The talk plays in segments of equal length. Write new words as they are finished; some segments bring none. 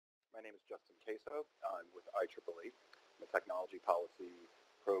My name is Justin Queso. I'm with IEEE. I'm a Technology Policy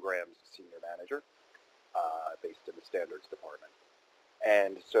Programs Senior Manager based in the Standards Department.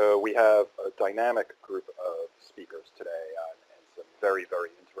 And so we have a dynamic group of speakers today and some very,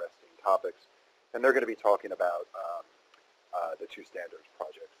 very interesting topics. And they're going to be talking about the two standards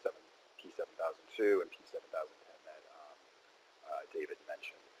projects, P7002 and P7010 that David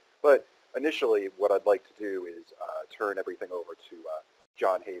mentioned. But initially, what I'd like to do is turn everything over to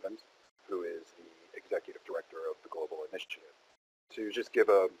John Havens, who is the Executive Director of the Global Initiative, to just give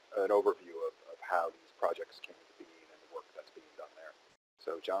an overview of how these projects came to be and the work that's being done there.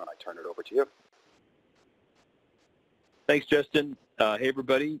 So, John, I turn it over to you. Thanks, Justin. Hey,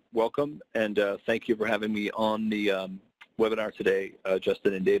 everybody. Welcome, and thank you for having me on the webinar today,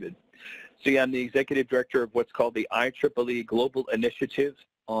 Justin and David. So, yeah, I'm the Executive Director of what's called the IEEE Global Initiative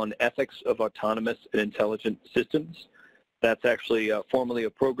on Ethics of Autonomous and Intelligent Systems. That's actually formally a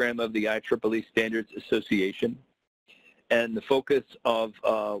program of the IEEE Standards Association. And the focus of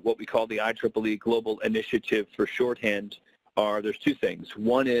what we call the IEEE Global Initiative for shorthand there's two things.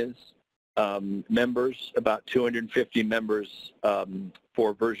 One is members, about 250 members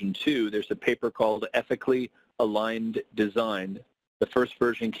for version 2. There's a paper called Ethically Aligned Design. The first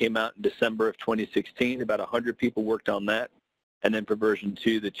version came out in December of 2016. About 100 people worked on that. And then for version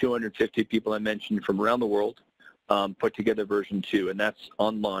 2, the 250 people I mentioned from around the world put together version 2, and that's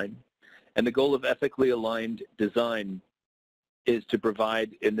online. And the goal of Ethically Aligned Design is to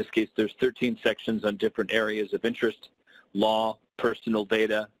provide, in this case, there's 13 sections on different areas of interest: law, personal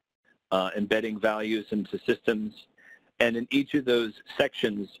data, embedding values into systems. And in each of those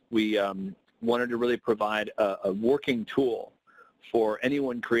sections, we wanted to really provide a working tool for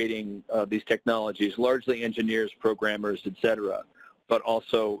anyone creating these technologies, largely engineers, programmers, et cetera, but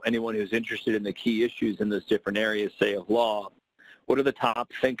also anyone who's interested in the key issues in those different areas, say, of law. What are the top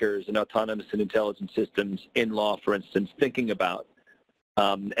thinkers in autonomous and intelligent systems in law, for instance, thinking about?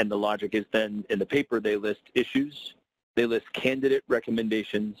 And the logic is then, in the paper, they list issues, they list candidate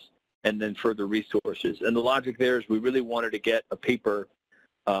recommendations, and then further resources. And the logic there is we really wanted to get a paper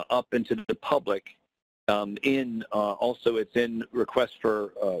up into the public also it's in request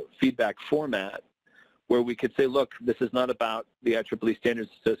for feedback format, where we could say, look, this is not about the IEEE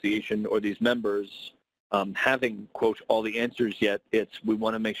Standards Association or these members having, quote, all the answers yet. We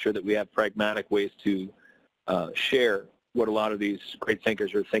want to make sure that we have pragmatic ways to share what a lot of these great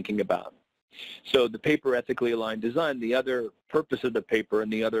thinkers are thinking about. So the paper, Ethically Aligned Design, the other purpose of the paper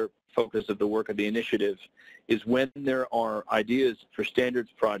and the other focus of the work of the initiative is when there are ideas for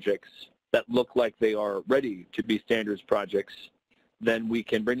standards projects that look like they are ready to be standards projects, then we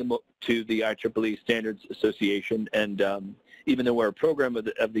can bring them up to the IEEE Standards Association. And even though we're a program of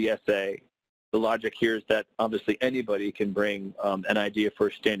the SA, the logic here is that obviously anybody can bring an idea for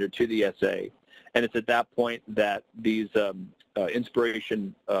a standard to the SA. And it's at that point that these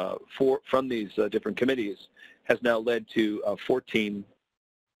inspiration from these different committees has now led to 14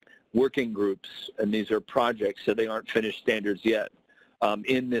 working groups, and these are projects, so they aren't finished standards yet,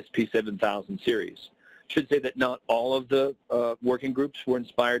 in this P7000 series. Should say that not all of the working groups were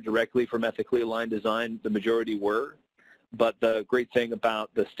inspired directly from Ethically Aligned Design. The majority were. But the great thing about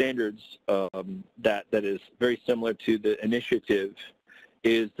the standards that is very similar to the initiative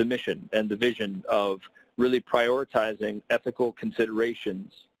is the mission and the vision of really prioritizing ethical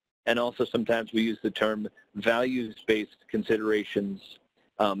considerations. And also sometimes we use the term values-based considerations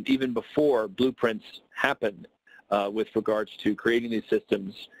even before blueprints happen with regards to creating these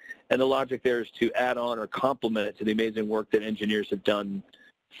systems. And the logic there is to add on or complement to the amazing work that engineers have done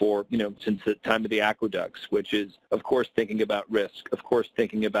for, since the time of the aqueducts, which is, of course, thinking about risk, of course,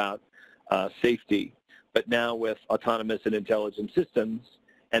 thinking about safety, but now with autonomous and intelligent systems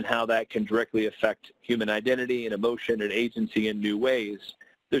and how that can directly affect human identity and emotion and agency in new ways,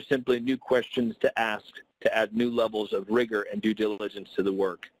 there's simply new questions to ask to add new levels of rigor and due diligence to the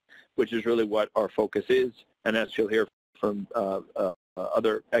work, which is really what our focus is. And as you'll hear from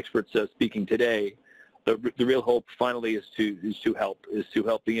other experts speaking today, the real hope finally is to help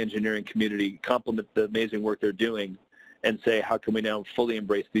the engineering community complement the amazing work they're doing and say, how can we now fully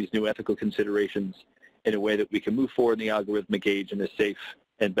embrace these new ethical considerations in a way that we can move forward in the algorithmic age in a safe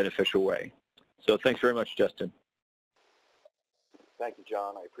and beneficial way. So thanks very much, Justin. Thank you,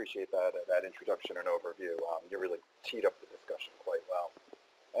 John. I appreciate that introduction and overview. You really teed up the discussion quite well.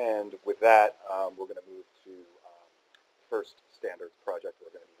 And with that, we're going to move to the first standards project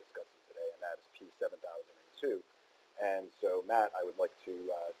we're going to be discussing today, and that is P7002. And so, Matt, I would like to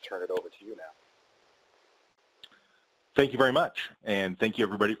turn it over to you now. Thank you very much, and thank you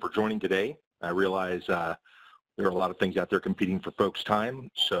everybody for joining today. I realize There are a lot of things out there competing for folks' time,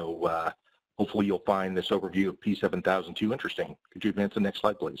 so hopefully you'll find this overview of P7002 interesting. Could you advance the next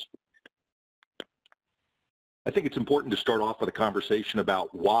slide, please? I think it's important to start off with a conversation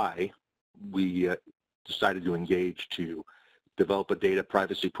about why we decided to engage to develop a data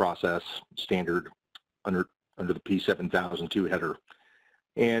privacy process standard under the P7002 header.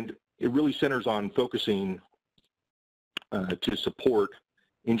 And it really centers on focusing to support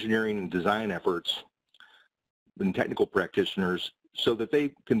engineering and design efforts and technical practitioners so that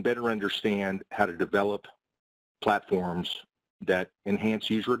they can better understand how to develop platforms that enhance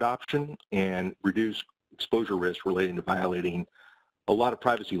user adoption and reduce exposure risk relating to violating a lot of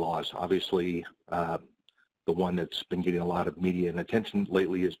privacy laws. Obviously, the one that's been getting a lot of media and attention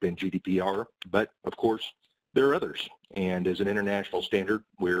lately has been GDPR, but of course, there are others. And as an international standard,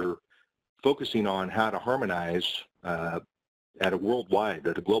 we're focusing on how to harmonize at a worldwide,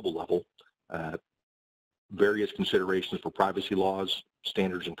 at a global level, various considerations for privacy laws,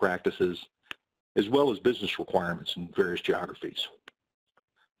 standards and practices, as well as business requirements in various geographies.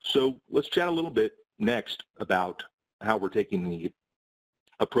 So let's chat a little bit next about how we're taking the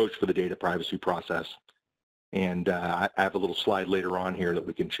approach for the data privacy process. And I have a little slide later on here that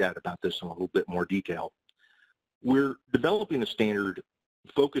we can chat about this in a little bit more detail. We're developing a standard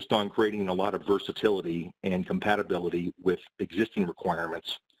focused on creating a lot of versatility and compatibility with existing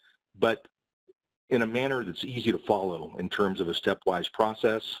requirements, but in a manner that's easy to follow in terms of a stepwise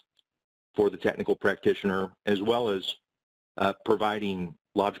process for the technical practitioner, as well as providing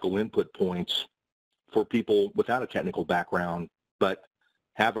logical input points for people without a technical background, but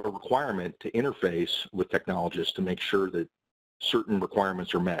have a requirement to interface with technologists to make sure that certain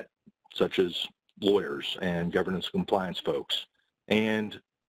requirements are met, such as lawyers and governance compliance folks and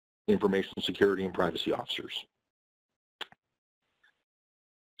information security and privacy officers.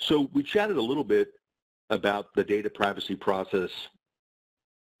 So we chatted a little bit about the data privacy process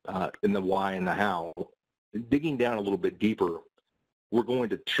in the why and the how. Digging down a little bit deeper, we're going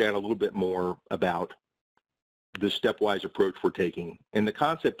to chat a little bit more about the stepwise approach we're taking. And the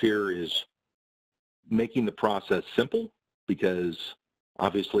concept here is making the process simple, because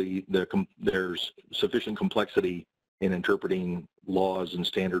obviously there's sufficient complexity in interpreting laws and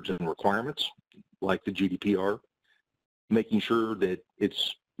standards and requirements like the GDPR, making sure that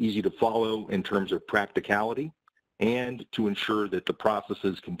it's easy to follow in terms of practicality, and to ensure that the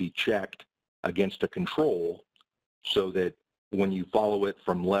processes can be checked against a control so that when you follow it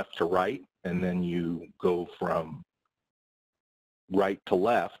from left to right and then you go from right to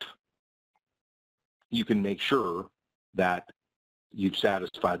left, you can make sure that you've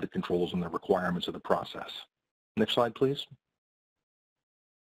satisfied the controls and the requirements of the process. Next slide, please.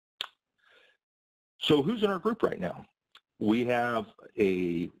 So who's in our group right now? We have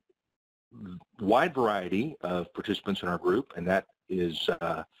a wide variety of participants in our group, and that is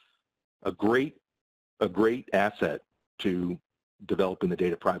a great asset to developing the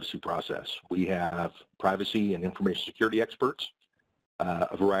data privacy process. We have privacy and information security experts,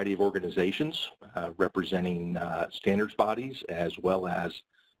 a variety of organizations representing standards bodies, as well as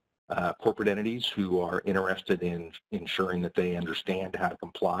corporate entities who are interested in ensuring that they understand how to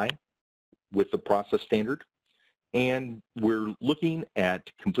comply with the process standard. And we're looking at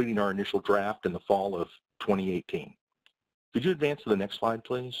completing our initial draft in the fall of 2018. Could you advance to the next slide,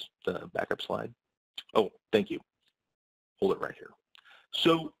 please? The backup slide. Oh, thank you. Hold it right here.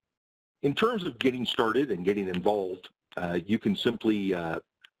 So in terms of getting started and getting involved, you can simply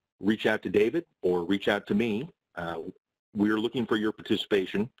reach out to David or reach out to me. We're looking for your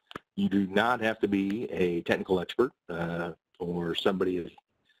participation. You do not have to be a technical expert or somebody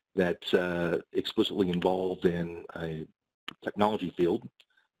that's explicitly involved in a technology field.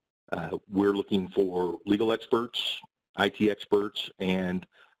 We're looking for legal experts, IT experts, and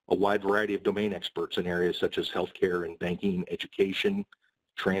a wide variety of domain experts in areas such as healthcare and banking, education,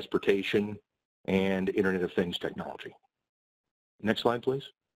 transportation, and Internet of Things technology. Next slide, please.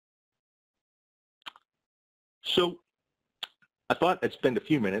 So I thought I'd spend a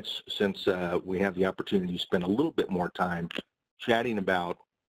few minutes, since we have the opportunity to spend a little bit more time chatting about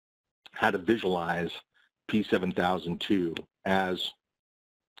how to visualize P7002 as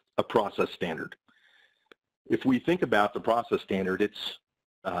a process standard. If we think about the process standard, it's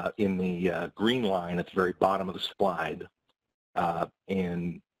in the green line at the very bottom of the slide,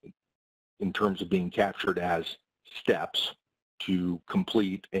 and in terms of being captured as steps to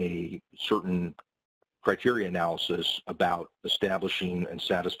complete a certain criteria analysis about establishing and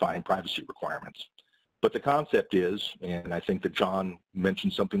satisfying privacy requirements. But the concept is, and I think that John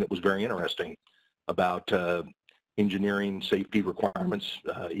mentioned something that was very interesting about engineering safety requirements,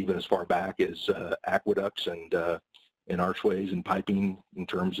 even as far back as aqueducts and archways and piping in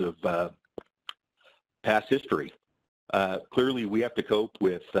terms of past history. Clearly, we have to cope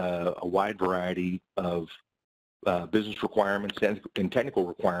with a wide variety of business requirements and technical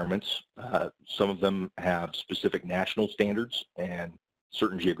requirements. Some of them have specific national standards and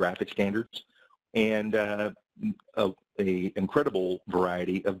certain geographic standards, and an incredible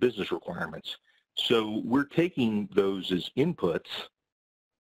variety of business requirements. So we're taking those as inputs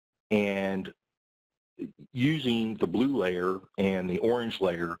and using the blue layer and the orange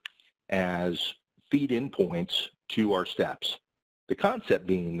layer as feed-in points to our steps. The concept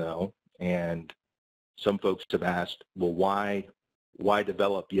being, though, and some folks have asked, well, why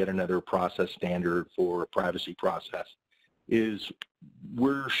develop yet another process standard for a privacy process, is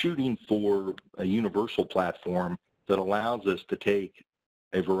we're shooting for a universal platform that allows us to take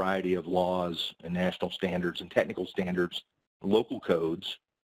a variety of laws and national standards and technical standards, local codes,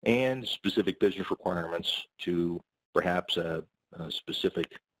 and specific business requirements to perhaps a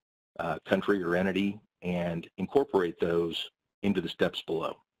specific country or entity and incorporate those into the steps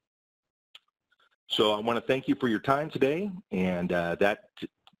below. So I want to thank you for your time today, and that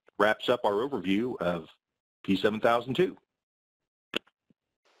wraps up our overview of P7002.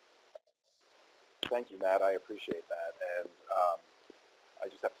 Thank you, Matt. I appreciate that. And I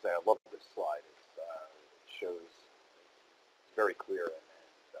just have to say I love this slide. It shows, it's very clear and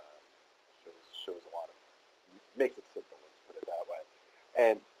shows a lot of, makes it simple, let's put it that way.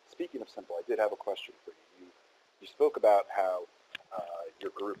 And speaking of simple, I did have a question for you. You spoke about how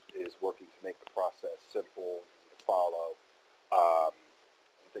your group is working to make the process simple, easy to follow,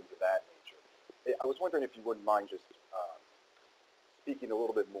 and things of that nature. I was wondering if you wouldn't mind just speaking a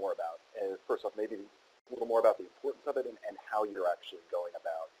little bit more about, first off, maybe a little more about the importance of it and how you're actually going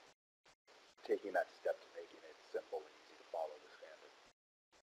about taking that step to making it simple and easy to follow the standard.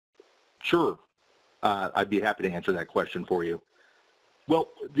 Sure. I'd be happy to answer that question for you. Well,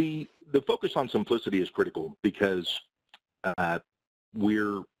 the focus on simplicity is critical because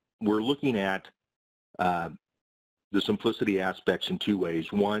we're looking at the simplicity aspects in two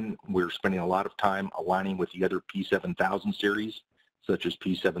ways. One, we're spending a lot of time aligning with the other P7000 series, such as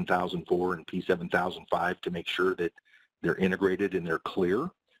P7004 and P7005, to make sure that they're integrated and they're clear.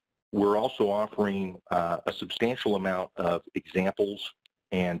 We're also offering a substantial amount of examples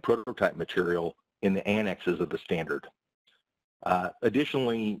and prototype material in the annexes of the standard.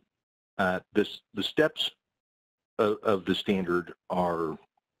 Additionally, the steps of the standard are,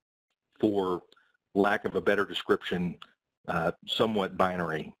 for lack of a better description, somewhat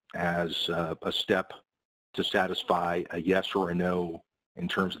binary, as a step to satisfy a yes or a no in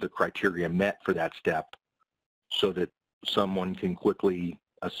terms of the criteria met for that step, so that someone can quickly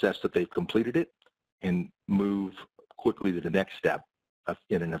assess that they've completed it and move quickly to the next step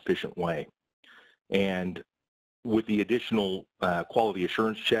in an efficient way. And with the additional quality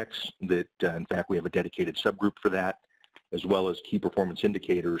assurance checks that, in fact, we have a dedicated subgroup for that, as well as key performance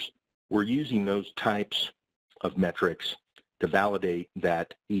indicators, we're using those types of metrics to validate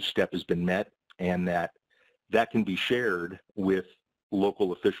that each step has been met, and that can be shared with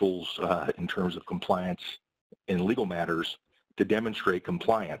local officials in terms of compliance in legal matters to demonstrate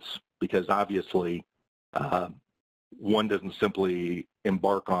compliance, because obviously one doesn't simply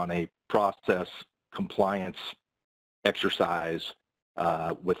embark on a process compliance exercise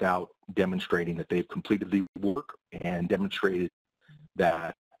without demonstrating that they've completed the work and demonstrated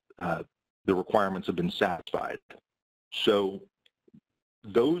that the requirements have been satisfied. So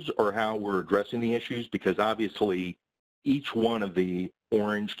those are how we're addressing the issues, because obviously each one of the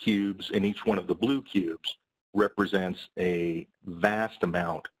orange cubes and each one of the blue cubes represents a vast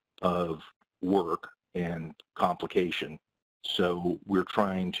amount of work and complication. So we're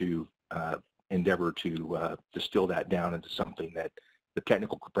trying to endeavor to distill that down into something that the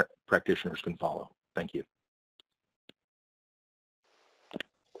technical practitioners can follow. Thank you.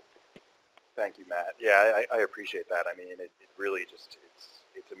 Thank you, Matt. Yeah, I appreciate that. I mean, it really just,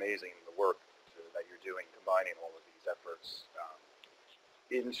 it's amazing the work that you're doing, combining all of these efforts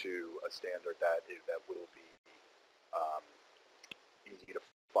into a standard that will be easy to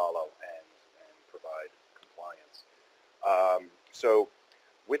follow and provide compliance. So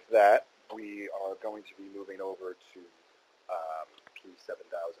with that, we are going to be moving over to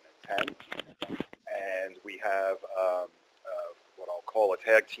P7010, and we have what I'll call a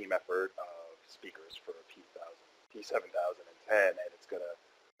tag team effort of speakers for P7010, and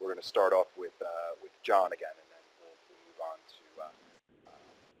we're gonna start off with John again, and then we'll move on to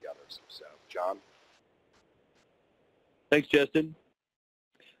the others. So, John. Thanks, Justin.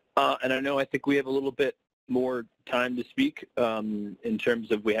 And I think we have a little bit more time to speak in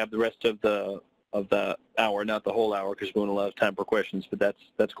terms of we have the rest of the hour, not the whole hour because we won't allow time for questions, but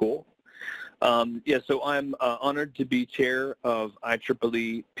that's cool. Yeah, so I'm honored to be chair of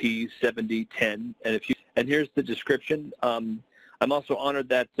IEEE P7010, and here's the description. I'm also honored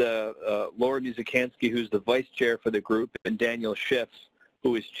that Laura Musikanski, who's the vice chair for the group, and Daniel Schiff,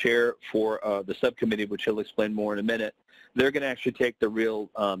 who is chair for the subcommittee, which he'll explain more in a minute, they're going to actually take the real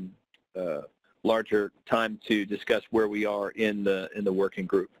larger time to discuss where we are in the working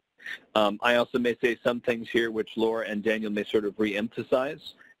group. I also may say some things here which Laura and Daniel may sort of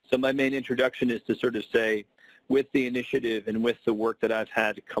re-emphasize. So my main introduction is to sort of say, with the initiative and with the work that I've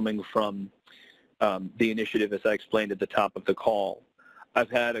had coming from the initiative, as I explained at the top of the call, I've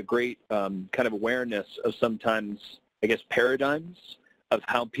had a great kind of awareness of sometimes, I guess, paradigms of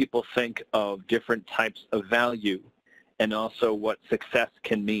how people think of different types of value and also what success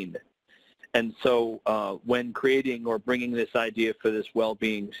can mean. And so when creating or bringing this idea for this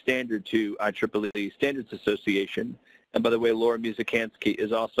well-being standard to IEEE Standards Association, and by the way, Laura Musikanski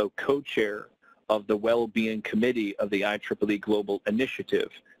is also co-chair of the well-being committee of the IEEE Global Initiative.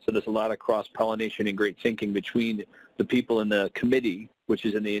 So there's a lot of cross-pollination and great thinking between the people in the committee, which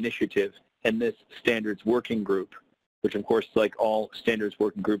is in the initiative, and this standards working group, which of course, like all standards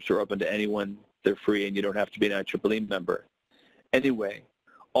working groups, are open to anyone. They're free and you don't have to be an IEEE member. Anyway,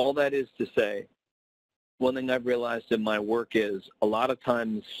 all that is to say, one thing I've realized in my work is a lot of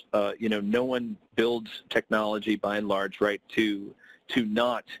times, you know, no one builds technology by and large, right, to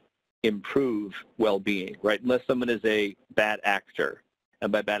not improve well-being, right, unless someone is a bad actor.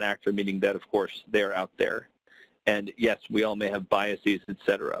 And by bad actor, meaning that, of course, they're out there. And yes, we all may have biases, et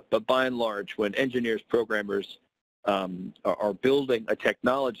cetera. But by and large, when engineers, programmers are building a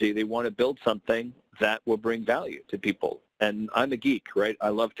technology, they want to build something that will bring value to people. And I'm a geek, right? I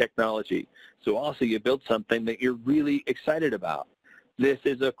love technology. So also you build something that you're really excited about. This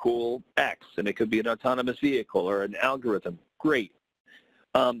is a cool X, and it could be an autonomous vehicle or an algorithm. Great.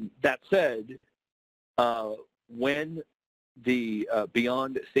 That said, when the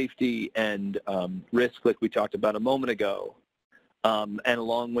beyond safety and risk, like we talked about a moment ago, and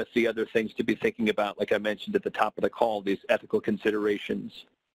along with the other things to be thinking about, like I mentioned at the top of the call, these ethical considerations,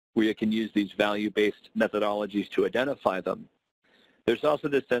 where you can use these value-based methodologies to identify them. There's also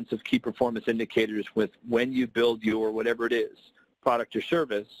this sense of key performance indicators with when you build your, whatever it is, product or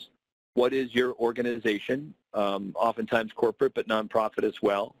service, what is your organization, oftentimes corporate but nonprofit as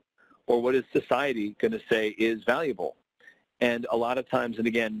well, or what is society going to say is valuable? And a lot of times, and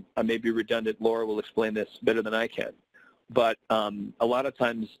again, I may be redundant, Laura will explain this better than I can, but a lot of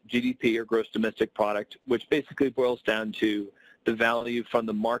times GDP, or gross domestic product, which basically boils down to the value from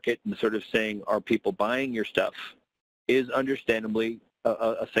the market and sort of saying, are people buying your stuff, is understandably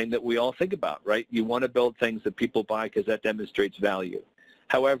a thing that we all think about, right? You want to build things that people buy because that demonstrates value.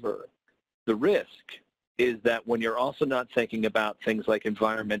 However, the risk is that when you're also not thinking about things like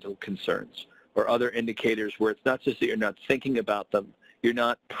environmental concerns or other indicators where it's not just that you're not thinking about them, you're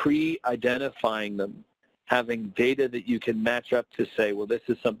not pre-identifying them, having data that you can match up to say, well, this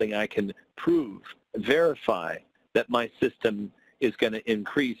is something I can prove, verify that my system is going to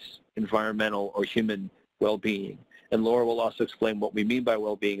increase environmental or human well-being. And Laura will also explain what we mean by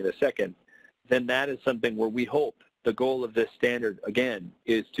well-being in a second. Then that is something where we hope the goal of this standard, again,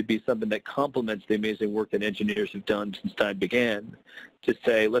 is to be something that complements the amazing work that engineers have done since time began, to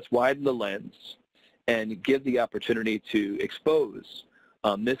say, let's widen the lens and give the opportunity to expose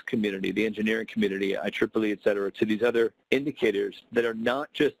this community, the engineering community, IEEE, et cetera, to these other indicators that are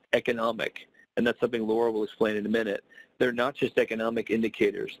not just economic. And that's something Laura will explain in a minute. They're not just economic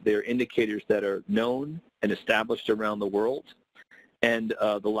indicators. They're indicators that are known and established around the world. And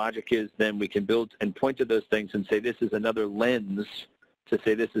the logic is then we can build and point to those things and say this is another lens to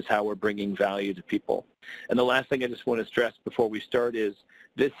say this is how we're bringing value to people. And the last thing I just want to stress before we start is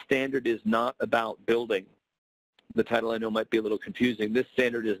this standard is not about building. The title I know might be a little confusing. This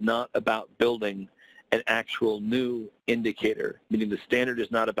standard is not about building an actual new indicator, meaning the standard is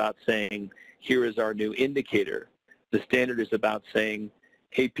not about saying, here is our new indicator. The standard is about saying,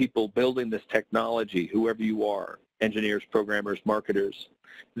 hey, people building this technology, whoever you are, engineers, programmers, marketers,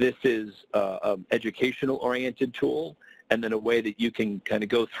 this is an educational-oriented tool, and then a way that you can kind of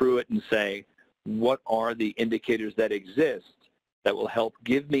go through it and say, what are the indicators that exist that will help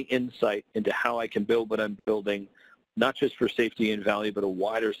give me insight into how I can build what I'm building, not just for safety and value, but a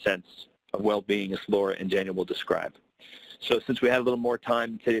wider sense of well-being, as Laura and Daniel will describe. So since we had a little more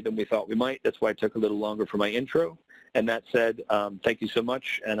time today than we thought we might, that's why I took a little longer for my intro. And that said, thank you so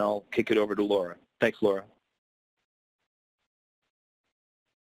much, and I'll kick it over to Laura. Thanks, Laura.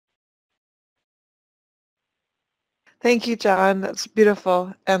 Thank you, John. That's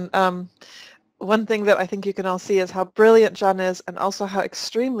beautiful. And one thing that I think you can all see is how brilliant John is and also how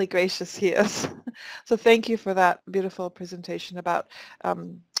extremely gracious he is. So thank you for that beautiful presentation about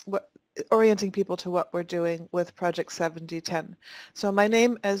what orienting people to what we're doing with Project 7010. So my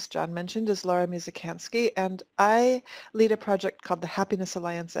name, as John mentioned, is Laura Muzikansky, and I lead a project called the Happiness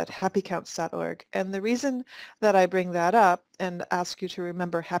Alliance at happycounts.org. And the reason that I bring that up and ask you to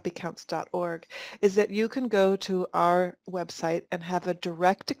remember happycounts.org is that you can go to our website and have a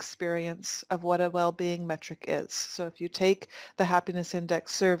direct experience of what a well-being metric is. So if you take the Happiness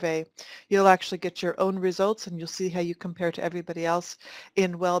Index survey, you'll actually get your own results and you'll see how you compare to everybody else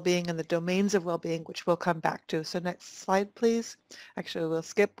in well-being and the domains of well-being, which we'll come back to. So next slide, please. Actually, we'll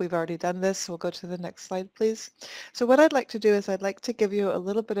skip. We've already done this. So we'll go to the next slide, please. So what I'd like to do is I'd like to give you a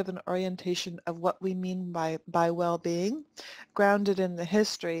little bit of an orientation of what we mean by well-being, grounded in the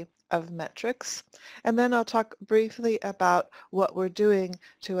history of metrics. And then I'll talk briefly about what we're doing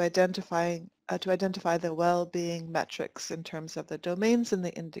to identify the well-being metrics in terms of the domains and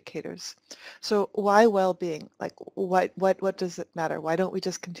the indicators. So why well-being? Like what does it matter? Why don't we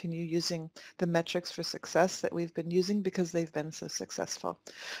just continue using the metrics for success that we've been using because they've been so successful?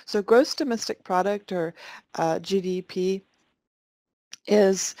 So gross domestic product, or GDP,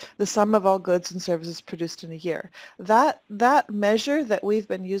 is the sum of all goods and services produced in a year. That measure that we've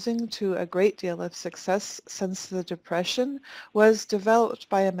been using to a great deal of success since the Depression was developed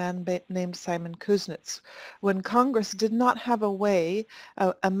by a man named Simon Kuznets when Congress did not have a way,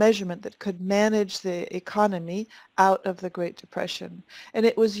 a measurement that could manage the economy out of the Great Depression. And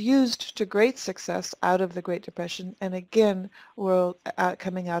it was used to great success out of the Great Depression and again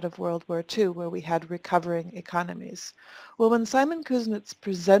coming out of World War II, where we had recovering economies. Well, when Simon Kuznets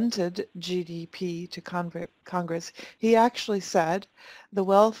presented GDP to Congress, he actually said, the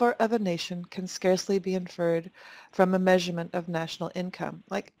welfare of a nation can scarcely be inferred from a measurement of national income.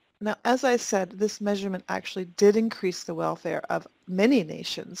 Now, as I said, this measurement actually did increase the welfare of many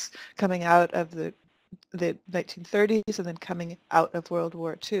nations coming out of the 1930s and then coming out of World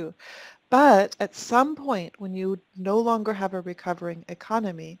War II. But at some point, when you no longer have a recovering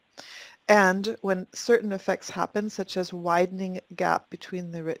economy, and when certain effects happen, such as widening gap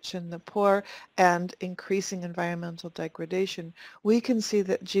between the rich and the poor and increasing environmental degradation, we can see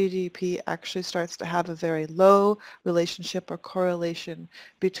that GDP actually starts to have a very low relationship or correlation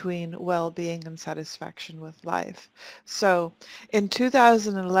between well-being and satisfaction with life. So in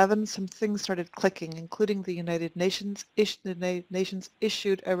 2011, some things started clicking, including the United Nations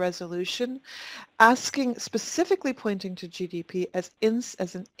issued a resolution asking, specifically pointing to GDP as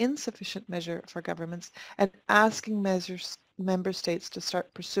an insufficient measure for governments and asking member states to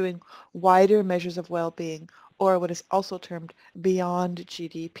start pursuing wider measures of well-being, or what is also termed beyond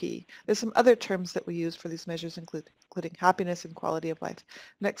GDP. There's some other terms that we use for these measures, including happiness and quality of life.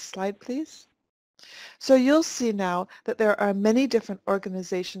 Next slide, please. So you'll see now that there are many different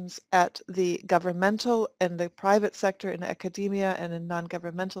organizations at the governmental and the private sector, in academia and in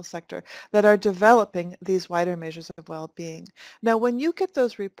non-governmental sector, that are developing these wider measures of well-being. Now, when you get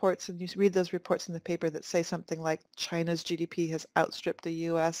those reports and you read those reports in the paper that say something like China's GDP has outstripped the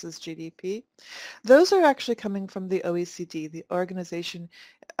US's GDP, those are actually coming from the OECD, the Organization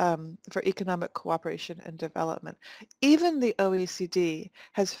for Economic Cooperation and Development. Even the OECD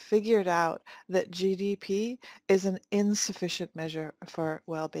has figured out that GDP is an insufficient measure for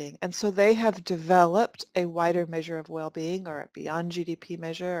well-being. And so they have developed a wider measure of well-being, or a beyond GDP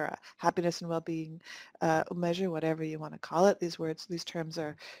measure, or a happiness and well-being measure, whatever you want to call it. These terms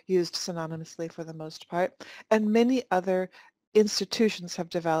are used synonymously for the most part. And many other institutions have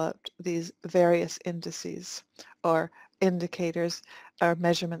developed these various indices or indicators or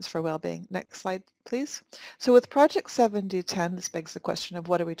measurements for well-being. Next slide, please. So with Project 7010, this begs the question of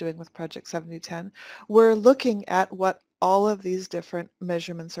what are we doing with Project 7010? We're looking at what all of these different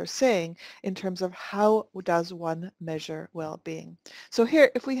measurements are saying in terms of how does one measure well-being. So here,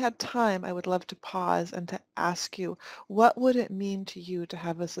 if we had time, I would love to pause and to ask you, what would it mean to you to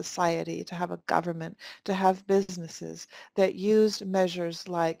have a society, to have a government, to have businesses that use measures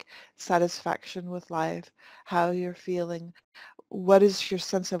like satisfaction with life, how you're feeling, what is your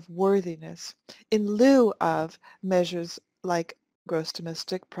sense of worthiness, in lieu of measures like gross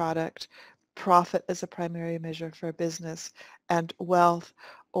domestic product, profit as a primary measure for a business, and wealth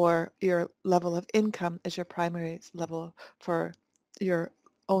or your level of income as your primary level for your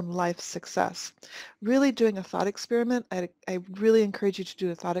own life success. Really doing a thought experiment, I really encourage you to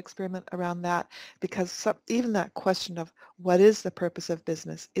do a thought experiment around that, because even that question of what is the purpose of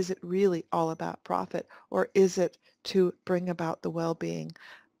business, is it really all about profit, or is it to bring about the well-being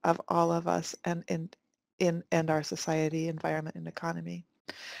of all of us and and our society, environment, and economy.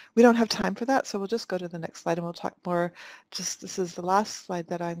 We don't have time for that, so we'll just go to the next slide and we'll talk more. This is the last slide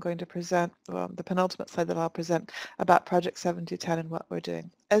that I'm going to present, well, the penultimate slide that I'll present about Project 7210 and what we're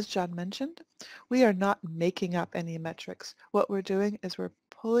doing. As John mentioned, we are not making up any metrics. What we're doing is we're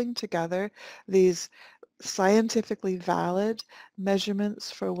pulling together these scientifically valid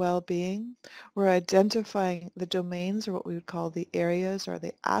measurements for well-being. We're identifying the domains, or what we would call the areas or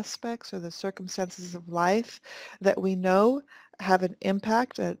the aspects or the circumstances of life that we know have an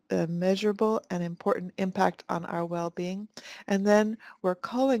impact, a measurable and important impact on our well-being. And then we're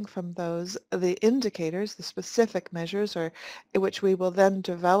culling from those the indicators, the specific measures, or which we will then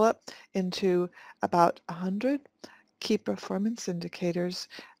develop into about 100 key performance indicators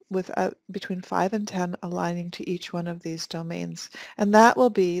with between 5 and 10 aligning to each one of these domains. And that will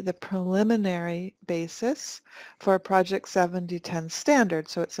be the preliminary basis for Project 7010 standard.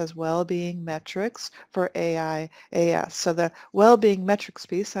 So it says well-being metrics for IEEE. So the well-being metrics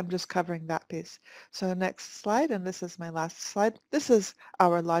piece, I'm just covering that piece. So next slide, and this is my last slide. This is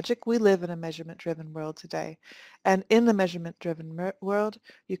our logic. We live in a measurement-driven world today. And in the measurement-driven world,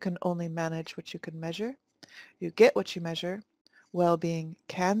 you can only manage what you can measure. You get what you measure. Well-being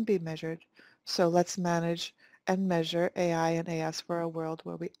can be measured, so let's manage and measure AI and AS for a world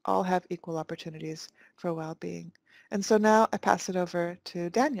where we all have equal opportunities for well-being. And so now I pass it over to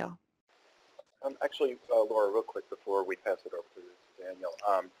Daniel. Actually, Laura, real quick before we pass it over to Daniel,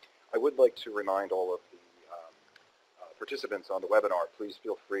 I would like to remind all of the participants on the webinar, please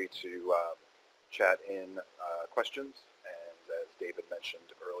feel free to chat in questions, and as David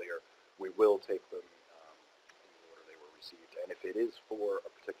mentioned earlier, we will take them received. And if it is for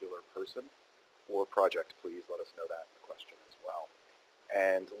a particular person or project, please let us know that in the question as well.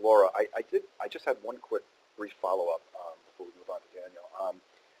 And Laura, I just had one quick brief follow-up before we move on to Daniel.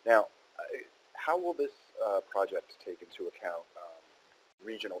 Now, how will this project take into account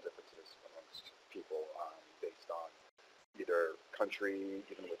regional differences amongst people based on either country,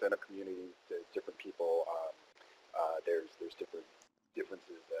 even within a community, there's different people, there's different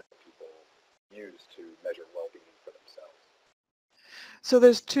differences that people use to measure well-being for themselves? So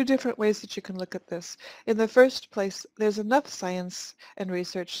there's two different ways that you can look at this. In the first place, there's enough science and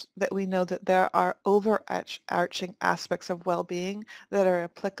research that we know that there are overarching aspects of well-being that are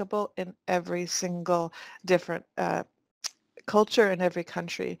applicable in every single different culture in every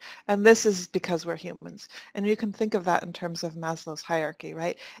country. And this is because we're humans. And you can think of that in terms of Maslow's hierarchy,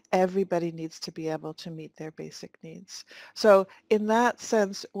 right? Everybody needs to be able to meet their basic needs. So in that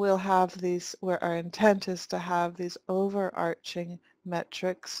sense, we'll have these, where our intent is to have these overarching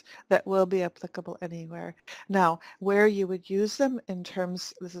metrics that will be applicable anywhere. Now, where you would use them in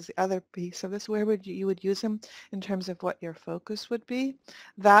terms, this is the other piece of this, where would you would use them in terms of what your focus would be,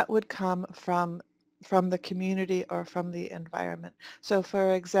 that would come from the community or from the environment. So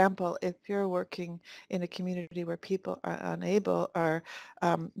for example, if you're working in a community where people are unable or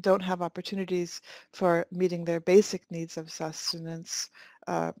don't have opportunities for meeting their basic needs of sustenance,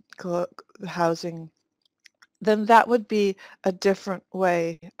 housing, then that would be a different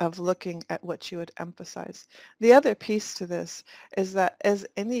way of looking at what you would emphasize. The other piece to this is that, as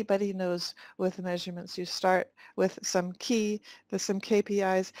anybody knows with measurements, you start with some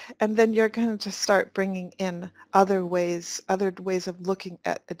KPIs, and then you're going to start bringing in other ways of looking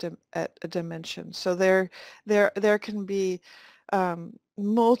at a dimension. So there can be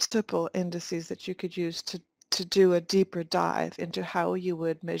multiple indices that you could use to do a deeper dive into how you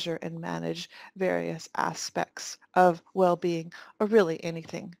would measure and manage various aspects of well-being, or really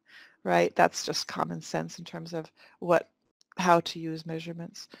anything, right? That's just common sense in terms of how to use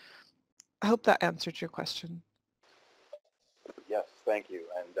measurements. I hope that answered your question. Yes, thank you.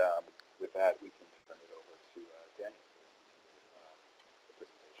 And with that, we can turn it over to Daniel for the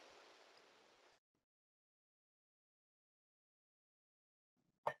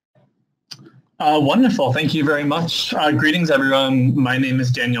presentation. Wonderful. Thank you very much. Greetings, everyone. My name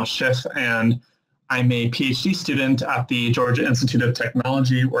is Daniel Schiff, and I'm a PhD student at the Georgia Institute of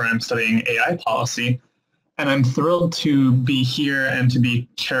Technology, where I'm studying AI policy. And I'm thrilled to be here and to be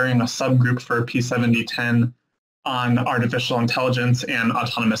chairing a subgroup for P7010 on artificial intelligence and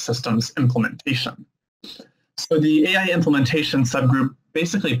autonomous systems implementation. So the AI implementation subgroup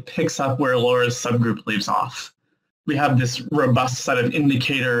basically picks up where Laura's subgroup leaves off. We have this robust set of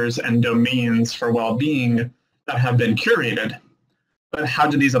indicators and domains for well-being that have been curated. But how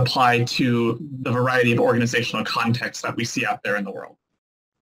do these apply to the variety of organizational contexts that we see out there in the world?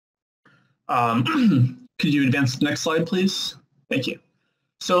 Could you advance to the next slide, please? Thank you.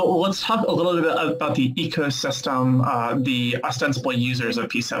 So let's talk a little bit about the ecosystem, the ostensible users of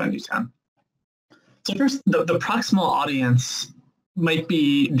P7010. So So first, the proximal audience might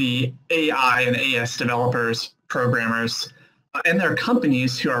be the AI and AS developers, programmers, and their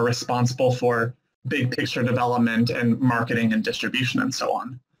companies who are responsible for big picture development and marketing and distribution and so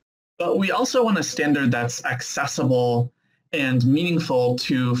on. But we also want a standard that's accessible and meaningful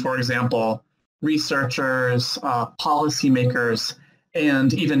to, for example, researchers, policymakers,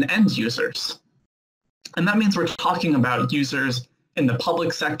 and even end users. And that means we're talking about users in the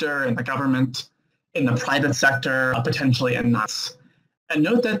public sector, in the government, in the private sector, potentially in NUTS. And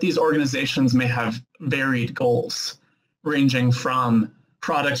note that these organizations may have varied goals, ranging from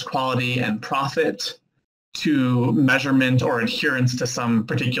product quality and profit to measurement or adherence to some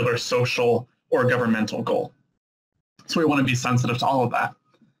particular social or governmental goal. So we want to be sensitive to all of that.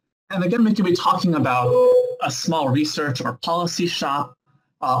 And again, we could be talking about a small research or policy shop,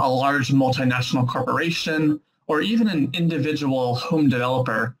 a large multinational corporation, or even an individual home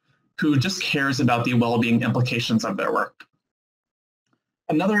developer who just cares about the well-being implications of their work.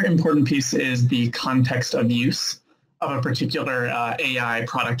 Another important piece is the context of use of a particular AI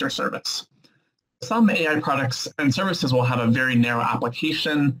product or service. Some AI products and services will have a very narrow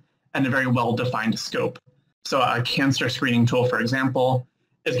application and a very well-defined scope. So a cancer screening tool, for example,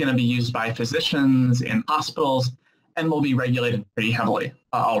 is going to be used by physicians in hospitals and will be regulated pretty heavily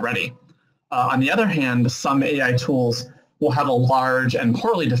already. On the other hand, some AI tools will have a large and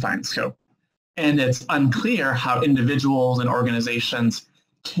poorly defined scope, and it's unclear how individuals and organizations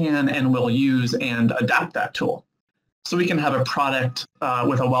can and will use and adapt that tool. So we can have a product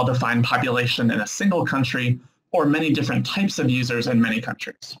with a well-defined population in a single country or many different types of users in many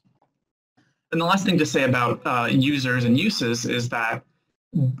countries. And the last thing to say about users and uses is that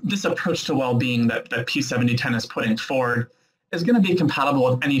this approach to well-being that P7010 is putting forward is going to be compatible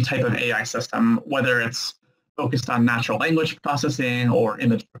with any type of AI system, whether it's focused on natural language processing or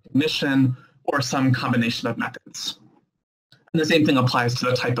image recognition or some combination of methods. And the same thing applies to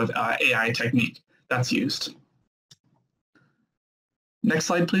the type of AI technique that's used. Next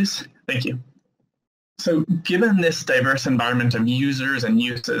slide, please. Thank you. So given this diverse environment of users and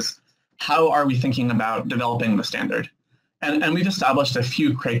uses, how are we thinking about developing the standard? And we've established a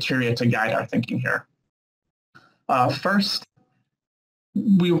few criteria to guide our thinking here. First,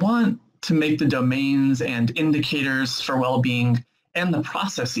 we want to make the domains and indicators for well-being and the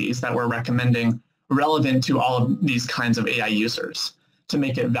processes that we're recommending relevant to all of these kinds of AI users, to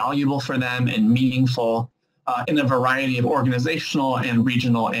make it valuable for them and meaningful in a variety of organizational and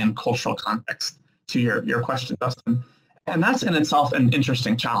regional and cultural contexts, to your question, Dustin. And that's in itself an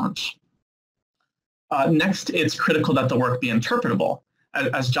interesting challenge. Next, it's critical that the work be interpretable.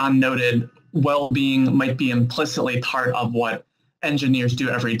 As John noted, well-being might be implicitly part of what engineers do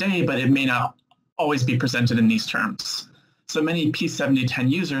every day, but it may not always be presented in these terms. So many P7010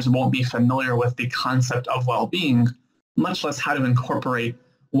 users won't be familiar with the concept of well-being, much less how to incorporate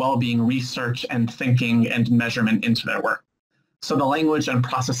well-being research and thinking and measurement into their work. So the language and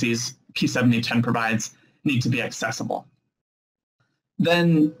processes P7010 provides need to be accessible.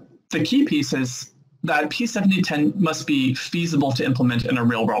 Then the key piece is that P7010 must be feasible to implement in a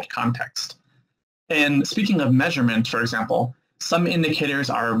real-world context. And speaking of measurement, for example, some indicators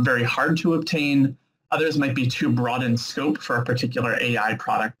are very hard to obtain. Others might be too broad in scope for a particular AI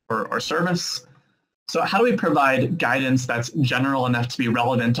product or service. So how do we provide guidance that's general enough to be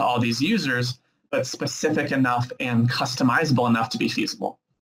relevant to all these users, but specific enough and customizable enough to be feasible?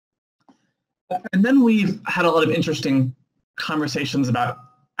 And then we've had a lot of interesting conversations about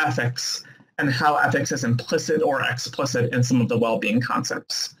ethics and how ethics is implicit or explicit in some of the well-being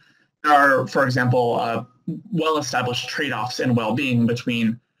concepts. There are, for example, well-established trade-offs in well-being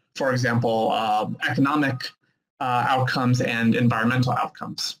between, for example, economic outcomes and environmental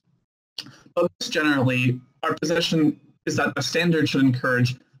outcomes. But most generally, our position is that the standard should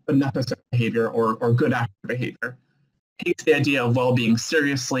encourage beneficent behavior or good active behavior. It takes the idea of well-being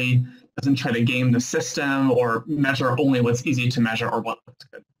seriously, doesn't try to game the system or measure only what's easy to measure or what looks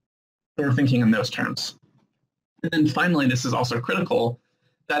good. So we're thinking in those terms. And then finally, this is also critical,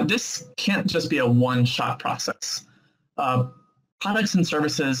 that this can't just be a one-shot process. Products and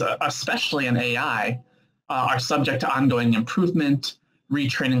services, especially in AI, are subject to ongoing improvement,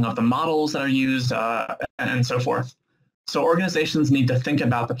 retraining of the models that are used, and so forth. So organizations need to think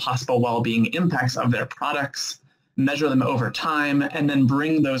about the possible well-being impacts of their products, measure them over time, and then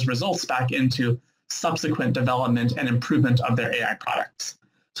bring those results back into subsequent development and improvement of their AI products.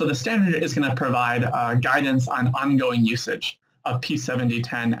 So the standard is going to provide guidance on ongoing usage of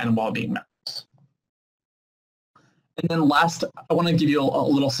P7010 and well-being metrics. And then last, I want to give you a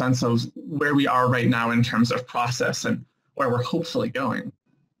little sense of where we are right now in terms of process and where we're hopefully going.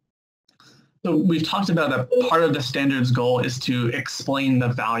 So we've talked about that part of the standards goal is to explain the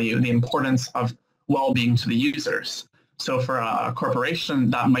value, the importance of well-being to the users. So for a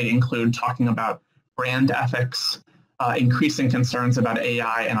corporation, that might include talking about brand ethics, increasing concerns about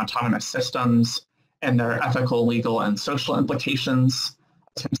AI and autonomous systems, and their ethical, legal, and social implications,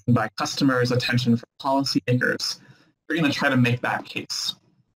 attention by customers, attention from policymakers. We're going to try to make that case.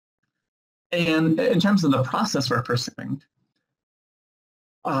 And in terms of the process we're pursuing,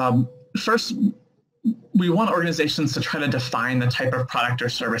 first, we want organizations to try to define the type of product or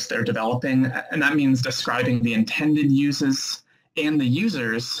service they're developing, and that means describing the intended uses and the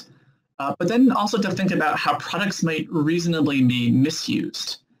users, but then also to think about how products might reasonably be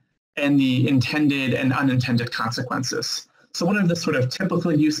misused and the intended and unintended consequences. So what are the sort of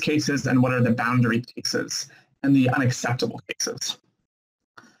typical use cases and what are the boundary cases and the unacceptable cases?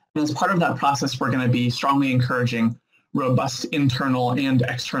 And as part of that process, we're going to be strongly encouraging robust internal and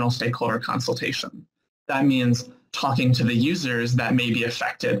external stakeholder consultation. That means talking to the users that may be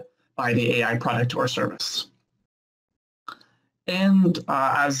affected by the AI product or service. And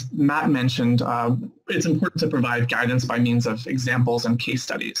as Matt mentioned, it's important to provide guidance by means of examples and case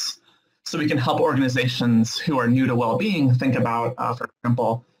studies. So we can help organizations who are new to well-being think about, for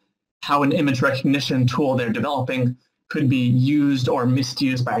example, how an image recognition tool they're developing could be used or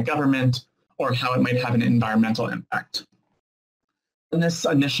misused by a government, or how it might have an environmental impact. And this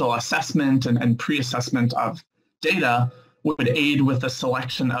initial assessment and pre-assessment of data would aid with the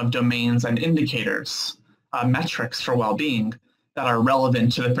selection of domains and indicators, metrics for well-being that are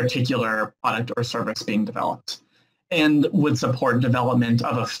relevant to the particular product or service being developed, and would support development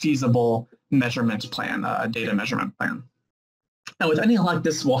of a feasible measurement plan, a data measurement plan. And with any luck,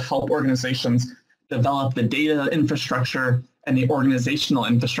 this will help organizations develop the data infrastructure and the organizational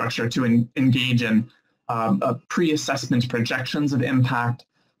infrastructure to engage in pre-assessment projections of impact,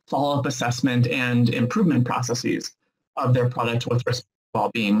 follow-up assessment, and improvement processes of their product with respect to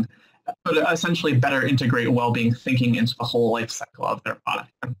well-being, but essentially better integrate well-being thinking into the whole life cycle of their product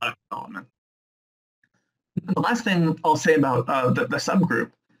and product development. The last thing I'll say about the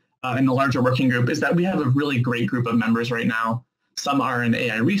subgroup in the larger working group is that we have a really great group of members right now. Some are in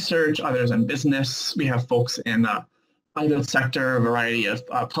AI research, others in business. We have folks in private sector, a variety of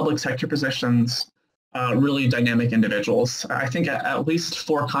public sector positions, really dynamic individuals. I think at least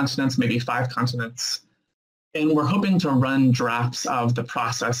 4 continents, maybe 5 continents. And we're hoping to run drafts of the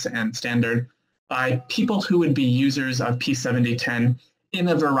process and standard by people who would be users of P7010 in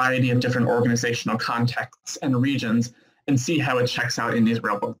a variety of different organizational contexts and regions and see how it checks out in these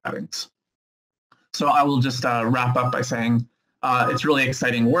real-world settings. So I will just wrap up by saying it's really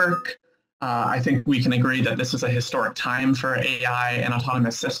exciting work. I think we can agree that this is a historic time for AI and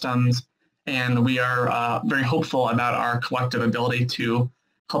autonomous systems, and we are very hopeful about our collective ability to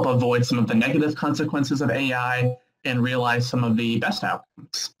help avoid some of the negative consequences of AI and realize some of the best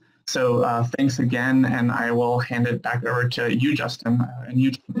outcomes. So thanks again, and I will hand it back over to you, Justin, and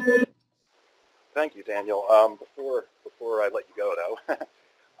you. Thank you, Daniel. Before I let you go, though,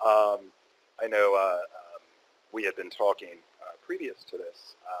 I know we had been talking previous to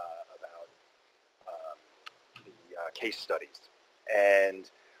this about the case studies, and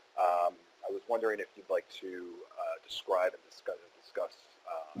I was wondering if you'd like to describe and discuss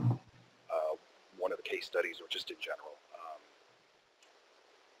one of the case studies, or just in general.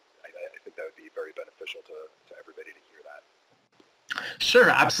 I think that would be very beneficial to everybody to hear that. Sure,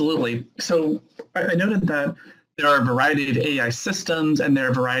 absolutely. So I noted that there are a variety of AI systems and there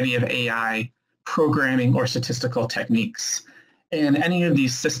are a variety of AI programming or statistical techniques. And any of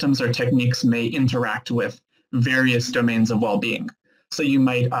these systems or techniques may interact with various domains of well-being. So you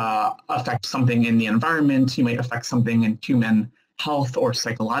might affect something in the environment, you might affect something in human health or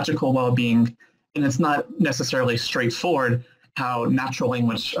psychological well-being, and it's not necessarily straightforward how natural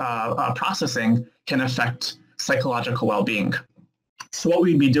language processing can affect psychological well-being. So what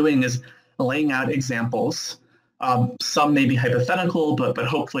we'd be doing is laying out examples. Some may be hypothetical, but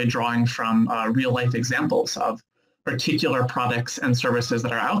hopefully drawing from real-life examples of particular products and services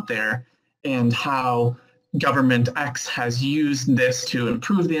that are out there and how government X has used this to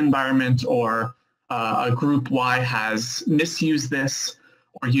improve the environment, or a group Y has misused this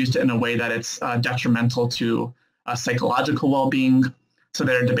or used it in a way that it's detrimental to psychological well-being. So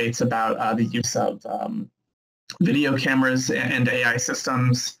there are debates about the use of video cameras and AI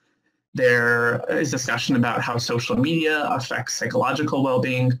systems. There is discussion about how social media affects psychological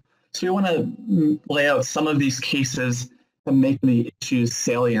well-being. So we want to lay out some of these cases to make the issues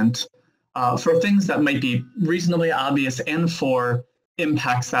salient for things that might be reasonably obvious and for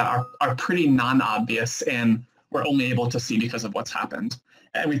impacts that are pretty non-obvious and we're only able to see because of what's happened.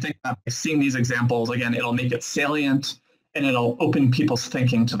 And we think that by seeing these examples, again, it'll make it salient and it'll open people's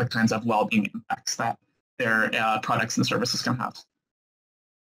thinking to the kinds of well-being impacts that their products and services can have.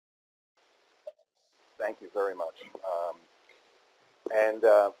 Thank you very much.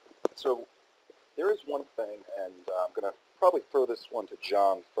 So there is one thing, and I'm going to probably throw this one to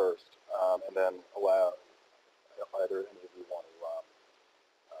John first, and then allow either any of you want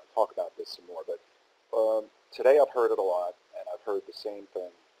to talk about this some more. But today I've heard it a lot, and I've heard the same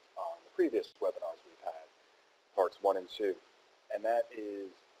thing on the previous webinars we've had, parts 1 and 2, and that is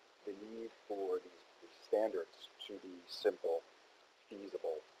the need for these standards to be simple,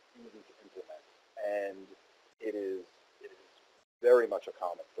 feasible, easy to implement, and it is very much a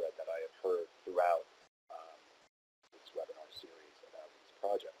common thread that I have heard throughout this webinar series about these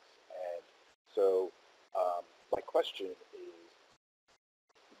projects. And so my question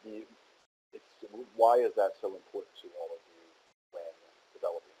is, why is that so important to all of you when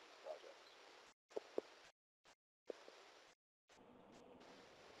developing these projects?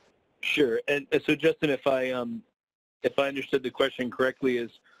 Sure. And so, Justin, if I understood the question correctly,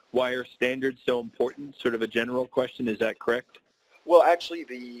 is why are standards so important? Sort of a general question. Is that correct? Well, actually,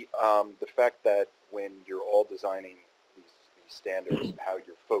 the fact that when you're all designing these standards, how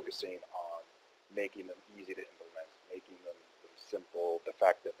you're focusing on making them easy to implement, making them simple, the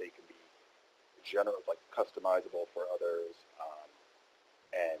fact that they can be general, like customizable for others,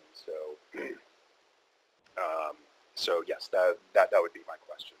 and so yes, that would be my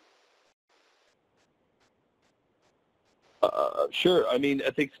question. Sure. I mean, I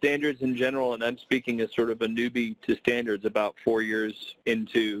think standards in general, and I'm speaking as sort of a newbie to standards about 4 years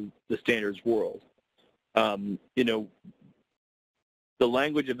into the standards world. You know, the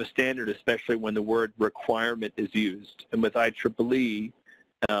language of a standard, especially when the word requirement is used, and with IEEE,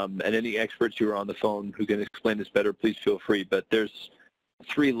 and any experts who are on the phone who can explain this better, please feel free, but there's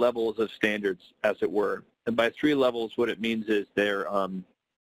 3 levels of standards, as it were. And by 3 levels, what it means is they're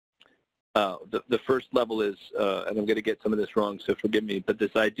the first level is, and I'm going to get some of this wrong, so forgive me, but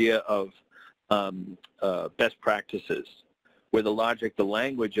this idea of best practices, where the logic, the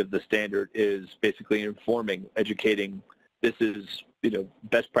language of the standard is basically informing, educating, this is, you know,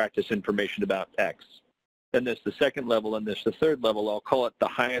 best practice information about X. Then there's the second level, and there's the third level. I'll call it the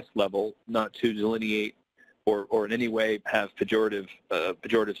highest level, not to delineate or in any way have pejorative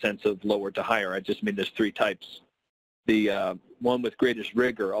sense of lower to higher. I just mean there's 3 types. The one with greatest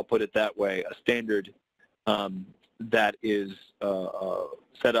rigor, I'll put it that way, a standard that is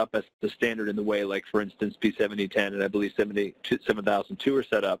set up as the standard in the way, like, for instance, P7010 and I believe 7002 are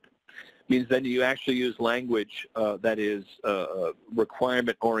set up, means then you actually use language that is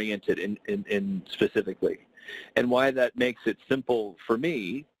requirement-oriented in specifically. And why that makes it simple for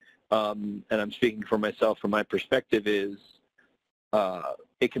me, and I'm speaking for myself from my perspective, is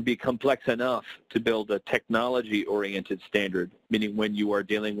it can be complex enough to build a technology-oriented standard, meaning when you are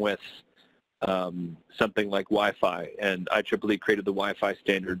dealing with something like Wi-Fi, and IEEE created the Wi-Fi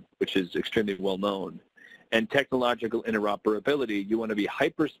standard, which is extremely well known. And technological interoperability, you want to be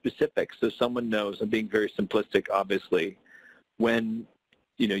hyper-specific so someone knows, I'm being very simplistic, obviously, when,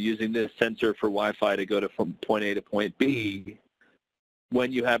 you know, using this sensor for Wi-Fi to go from point A to point B,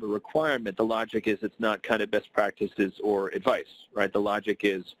 when you have a requirement, the logic is it's not kind of best practices or advice, right? The logic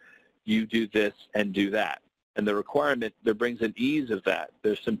is you do this and do that. And the requirement, there brings an ease of that.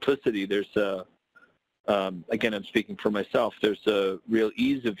 There's simplicity. There's a, again, I'm speaking for myself, there's a real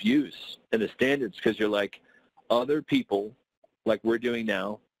ease of use in the standards because you're like, other people, like we're doing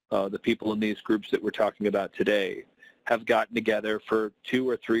now, the people in these groups that we're talking about today, have gotten together for 2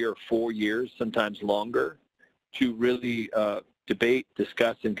 or 3 or 4 years, sometimes longer, to really debate,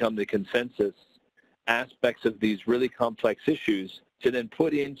 discuss, and come to consensus aspects of these really complex issues to then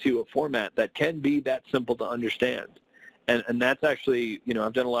put into a format that can be that simple to understand. And that's actually, you know,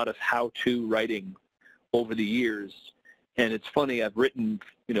 I've done a lot of how-to writing over the years, and it's funny, I've written,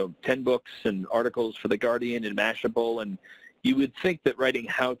 you know, 10 books and articles for The Guardian and Mashable, and you would think that writing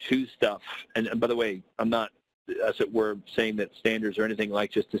how-to stuff, and by the way, I'm not, as it were, saying that standards are anything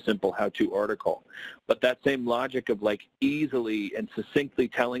like just a simple how-to article, but that same logic of like easily and succinctly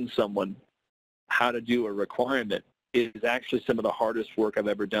telling someone how to do a requirement is actually some of the hardest work I've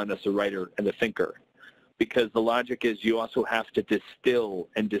ever done as a writer and a thinker, because the logic is you also have to distill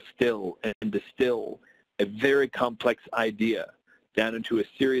and distill and distill a very complex idea down into a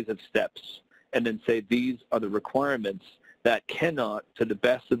series of steps and then say these are the requirements that cannot, to the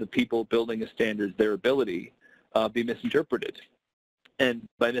best of the people building a standard, their ability, be misinterpreted. And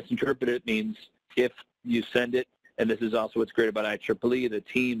by misinterpreted, it means if you send it and this is also what's great about IEEE, the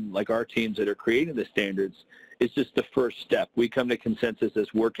team, like our teams that are creating the standards, is just the first step. We come to consensus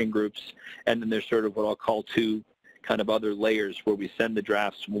as working groups, and then there's sort of what I'll call two kind of other layers where we send the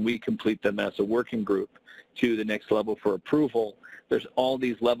drafts when we complete them as a working group to the next level for approval. There's all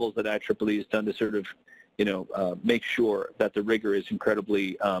these levels that IEEE has done to sort of, make sure that the rigor is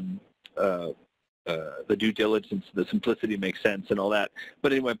incredibly, the due diligence, the simplicity makes sense and all that.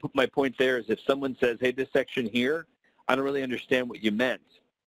 But anyway, my point there is if someone says, hey, this section here, I don't really understand what you meant,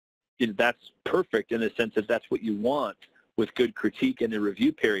 that's perfect in the sense that that's what you want with good critique in the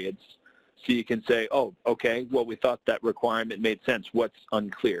review periods. So you can say, oh, okay, well, we thought that requirement made sense. What's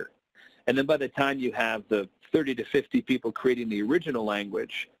unclear? And then by the time you have the 30 to 50 people creating the original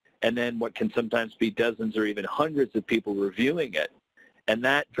language, and then what can sometimes be dozens or even hundreds of people reviewing it, and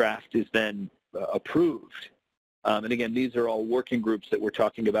that draft is then approved. And again, these are all working groups that we're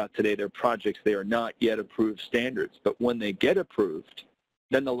talking about today. They're projects. They are not yet approved standards. But when they get approved,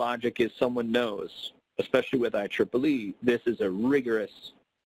 then the logic is someone knows, especially with IEEE, this is a rigorous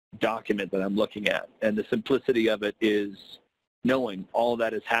document that I'm looking at. And the simplicity of it is knowing all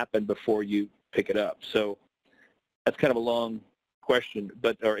that has happened before you pick it up. So that's kind of a long question,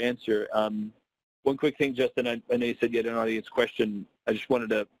 or answer. One quick thing, Justin, I know you said you had an audience question. I just wanted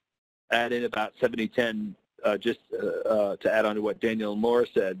to add in about 7010, just to add on to what Daniel and Laura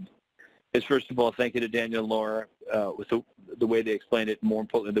said, is first of all, thank you to Daniel and Laura with the way they explained it, more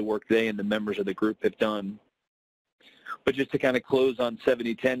importantly, the work they and the members of the group have done. But just to kind of close on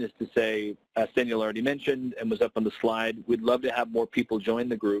 7010 is to say, as Daniel already mentioned and was up on the slide, we'd love to have more people join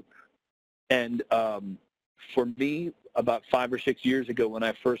the group. And for me, about 5 or 6 years ago when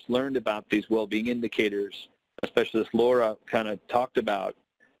I first learned about these well-being indicators, especially as Laura kind of talked about,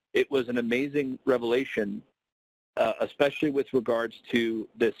 it was an amazing revelation, especially with regards to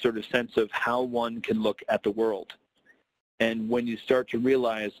this sort of sense of how one can look at the world. And when you start to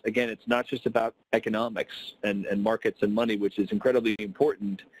realize, again, it's not just about economics and markets and money, which is incredibly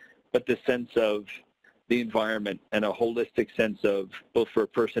important, but the sense of the environment and a holistic sense of, both for a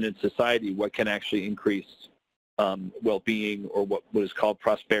person and society, what can actually increase well-being, or what is called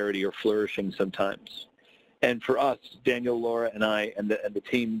prosperity or flourishing sometimes. And for us, Daniel, Laura, and I, and the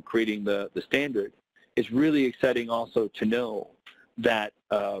team creating the standard, it's really exciting also to know that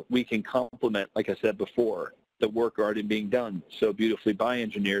we can complement, like I said before, the work already being done so beautifully by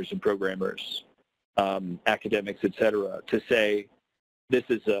engineers and programmers, academics, et cetera, to say this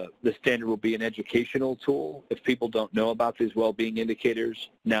standard will be an educational tool. If people don't know about these well-being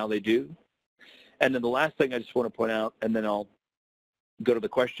indicators, now they do. And then the last thing I just want to point out, and then I'll go to the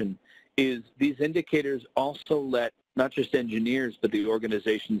question, is these indicators also let not just engineers, but the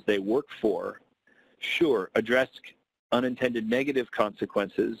organizations they work for, sure, address unintended negative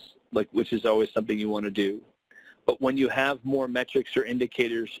consequences, which is always something you want to do. But when you have more metrics or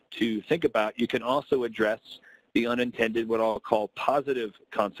indicators to think about, you can also address the unintended, what I'll call positive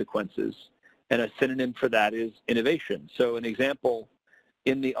consequences. And a synonym for that is innovation. So an example,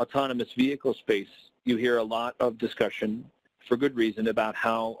 in the autonomous vehicle space, you hear a lot of discussion, for good reason, about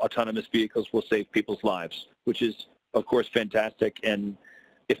how autonomous vehicles will save people's lives, which is, of course, fantastic, and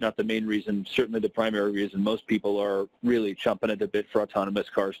if not the main reason, certainly the primary reason most people are really chomping at the bit for autonomous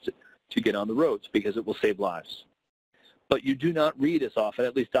cars to get on the roads, because it will save lives. But you do not read as often,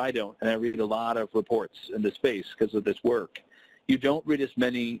 at least I don't, and I read a lot of reports in this space because of this work. You don't read as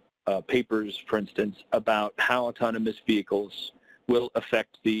many papers, for instance, about how autonomous vehicles will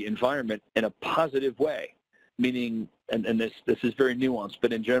affect the environment in a positive way, meaning, and this is very nuanced,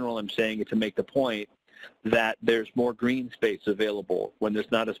 but in general I'm saying it to make the point that there's more green space available when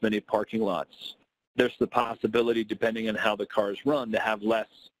there's not as many parking lots. There's the possibility, depending on how the cars run, to have less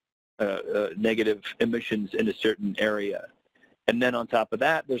negative emissions in a certain area. And then on top of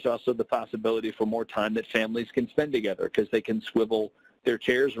that, there's also the possibility for more time that families can spend together because they can swivel their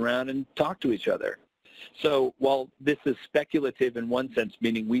chairs around and talk to each other. So while this is speculative in one sense,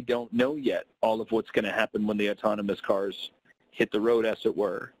 meaning we don't know yet all of what's going to happen when the autonomous cars hit the road, as it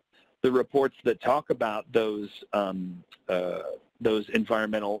were, the reports that talk about those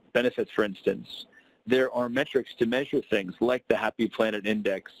environmental benefits, for instance, there are metrics to measure things like the Happy Planet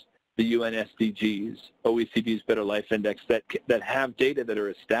Index, the UN SDGs, OECD's Better Life Index, that have data that are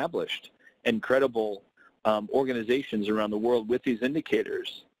established and credible organizations around the world with these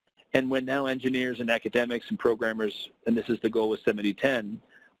indicators. And when now engineers and academics and programmers, and this is the goal with 7010,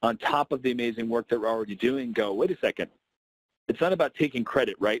 on top of the amazing work that we're already doing, go, wait a second, it's not about taking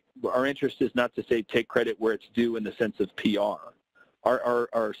credit, right? Our interest is not to say take credit where it's due in the sense of PR.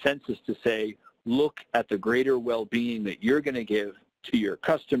 Our sense is to say, look at the greater well-being that you're going to give to your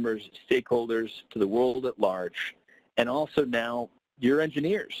customers, stakeholders, to the world at large, And also now, you're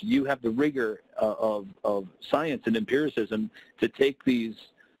engineers. You have the rigor of science and empiricism to take this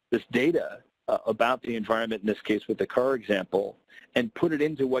data about the environment, in this case with the car example, and put it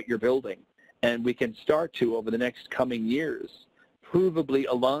into what you're building. And we can start to, over the next coming years, provably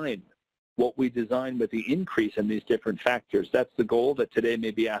align what we design with the increase in these different factors. That's the goal that today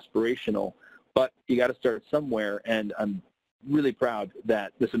may be aspirational, but you got to start somewhere, and I'm really proud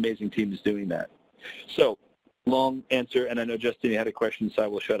that this amazing team is doing that. So, long answer, and I know, Justin, you had a question, so I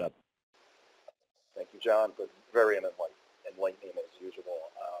will shut up. Thank you, John, but very enlightening as usual.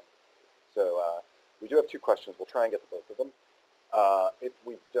 We do have two questions. We'll try and get to both of them. If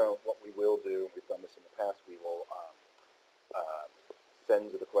we don't, what we will do, and we've done this in the past, we will send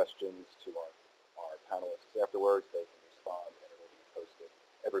the questions to our panelists afterwards. They can respond, and it will be posted.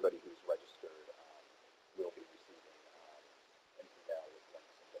 Everybody who's registered will be receiving an email with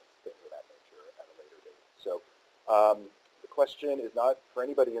links and things of that nature at a later date. So the question is not for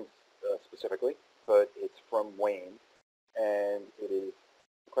anybody specifically, but it's from Wayne, and the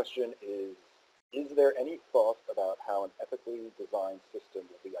question is there any thought about how an ethically designed system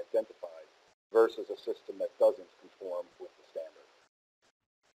will be identified versus a system that doesn't conform with the standard?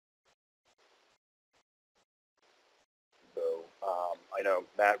 So I know,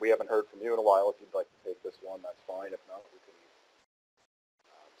 Matt, we haven't heard from you in a while. If you'd like to take this one, that's fine. If not, we can.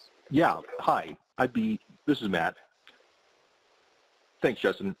 Yeah, hi. This is Matt. Thanks,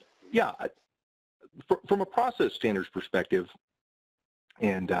 Justin. Yeah, from a process standards perspective,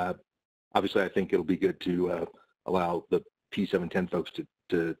 and obviously I think it'll be good to allow the P710 folks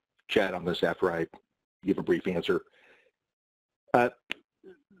to chat on this after I give a brief answer.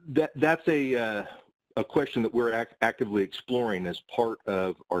 That's a question that we're actively exploring as part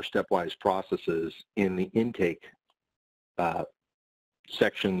of our stepwise processes in the intake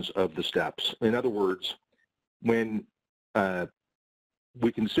sections of the steps. In other words, when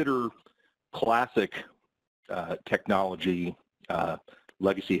we consider classic technology,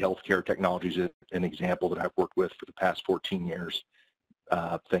 legacy healthcare technologies, an example that I've worked with for the past 14 years,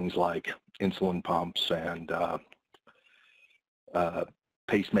 things like insulin pumps and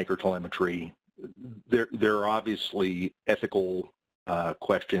pacemaker telemetry. There are obviously ethical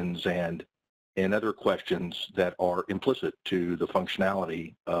questions and other questions that are implicit to the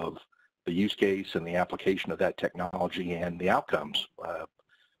functionality of the use case and the application of that technology and the outcomes,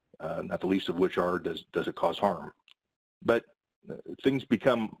 not the least of which are, does it cause harm? But things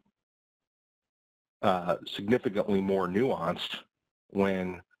become significantly more nuanced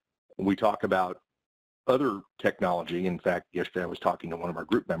when we talk about other technology. In fact, yesterday I was talking to one of our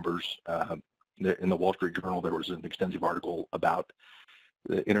group members. In the Wall Street Journal, there was an extensive article about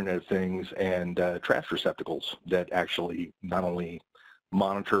the Internet of Things and trash receptacles that actually not only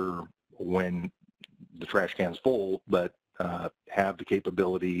monitor when the trash can's full, but have the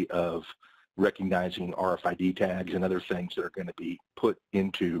capability of recognizing RFID tags and other things that are going to be put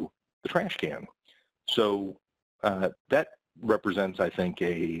into the trash can. So that represents, I think,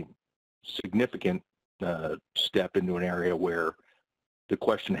 a significant step into an area where the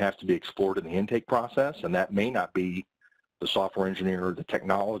question has to be explored in the intake process, and that may not be the software engineer or the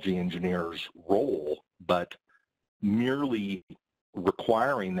technology engineer's role, but merely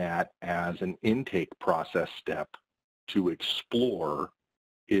requiring that as an intake process step to explore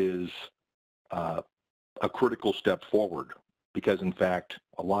is a critical step forward, because in fact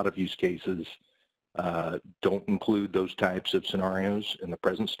a lot of use cases don't include those types of scenarios in the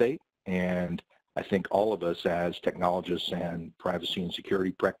present state. And I think all of us as technologists and privacy and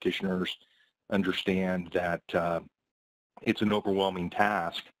security practitioners understand that it's an overwhelming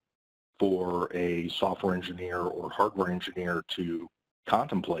task for a software engineer or hardware engineer to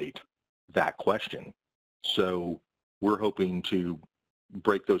contemplate that question. So we're hoping to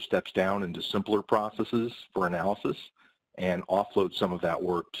break those steps down into simpler processes for analysis and offload some of that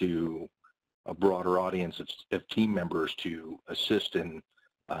work to a broader audience of team members to assist in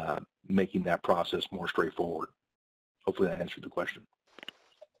making that process more straightforward. Hopefully that answered the question.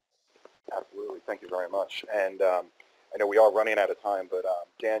 Absolutely. Thank you very much. And I know we are running out of time, but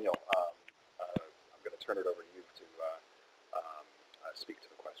Daniel, I'm going to turn it over to you to speak to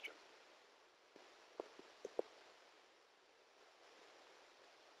the question.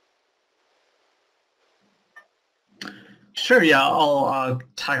 Sure, yeah, I'll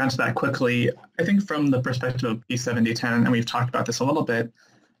tag onto that quickly. I think from the perspective of P7010, and we've talked about this a little bit,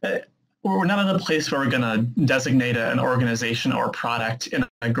 we're not in a place where we're going to designate an organization or product in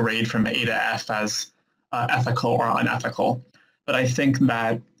a grade from A to F as ethical or unethical. But I think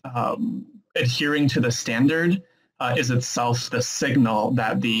that adhering to the standard is itself the signal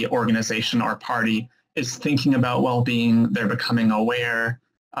that the organization or party is thinking about well-being, they're becoming aware,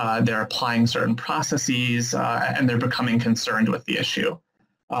 they're applying certain processes, and they're becoming concerned with the issue.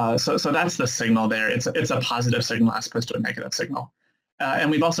 So that's the signal there. It's a positive signal as opposed to a negative signal.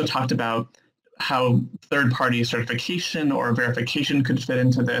 And we've also talked about how third-party certification or verification could fit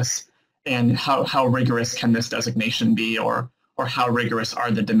into this, and how rigorous can this designation be, or how rigorous are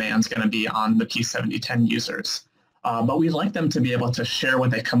the demands going to be on the P7010 users. But we'd like them to be able to share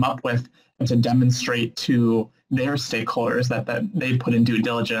what they come up with and to demonstrate to their stakeholders that they put in due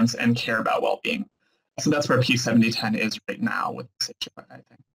diligence and care about well-being. So that's where P7010 is right now with this issue, I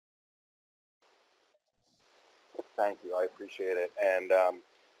think. Thank you. I appreciate it. And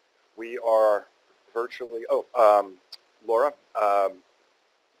we are virtually, Laura,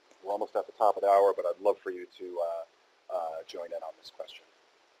 we're almost at the top of the hour, but I'd love for you to join in on this question.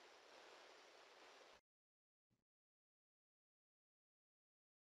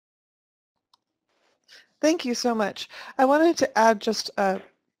 Thank you so much. I wanted to add just a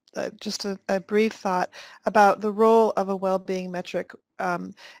brief thought about the role of a well-being metric.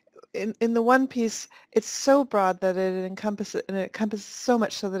 In the one piece, it's so broad that it encompasses so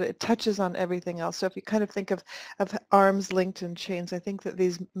much so that it touches on everything else. So if you kind of think of arms linked in chains, I think that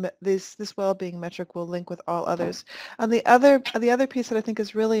this well-being metric will link with all others. And the other piece that I think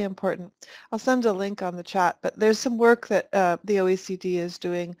is really important, I'll send a link on the chat, but there's some work that the OECD is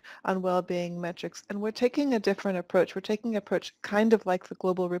doing on well-being metrics, and we're taking a different approach. We're taking an approach kind of like the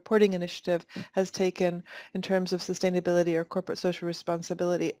Global Reporting Initiative has taken in terms of sustainability or corporate social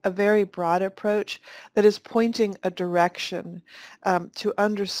responsibility, a very broad approach that is pointing a direction to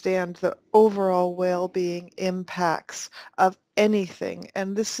understand the overall well-being impacts of anything.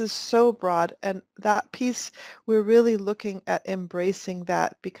 And this is so broad, and that piece, we're really looking at embracing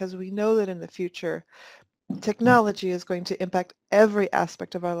that, because we know that in the future technology is going to impact every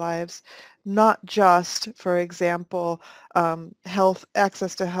aspect of our lives, not just, for example, health,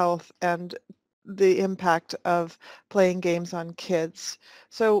 access to health, and the impact of playing games on kids.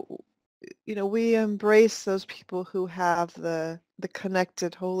 So, you know, we embrace those people who have the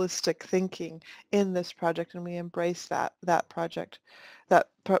connected, holistic thinking in this project, and we embrace that project, that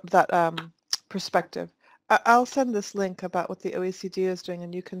perspective. I'll send this link about what the OECD is doing,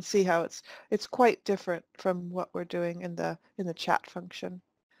 and you can see how it's quite different from what we're doing in the chat function.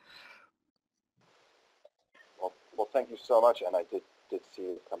 Well, thank you so much, and I did see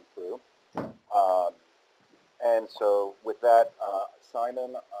it come through. And so with that,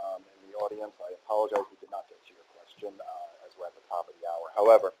 Simon in the audience, I apologize we did not get to your question as we're at the top of the hour.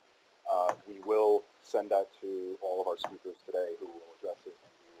 However, we will send that to all of our speakers today, who will address it,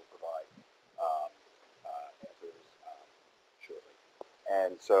 and we will provide answers shortly.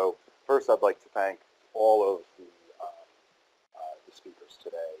 And so first, I'd like to thank all of the speakers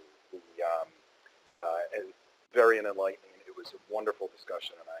today. And very enlightening. It was a wonderful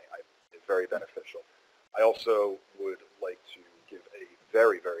discussion, and it's very beneficial. I also would like to give a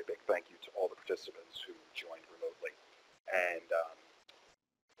very, very big thank you to all the participants who joined remotely. And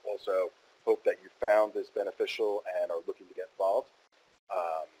also hope that you found this beneficial and are looking to get involved.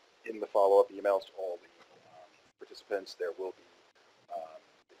 In the follow-up emails to all the participants, there will be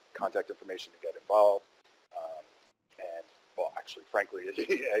contact information to get involved. And, well, actually, frankly,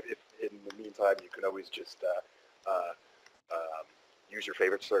 if in the meantime, you can always just use your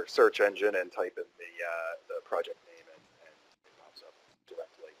favorite search engine and type in the project name, and it pops up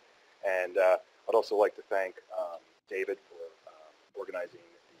directly. And I'd also like to thank David for organizing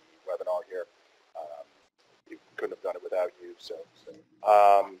the webinar here. We couldn't have done it without you. So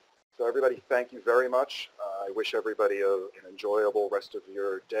everybody, thank you very much. I wish everybody an enjoyable rest of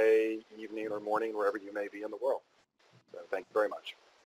your day, evening, or morning, wherever you may be in the world. So thank you very much.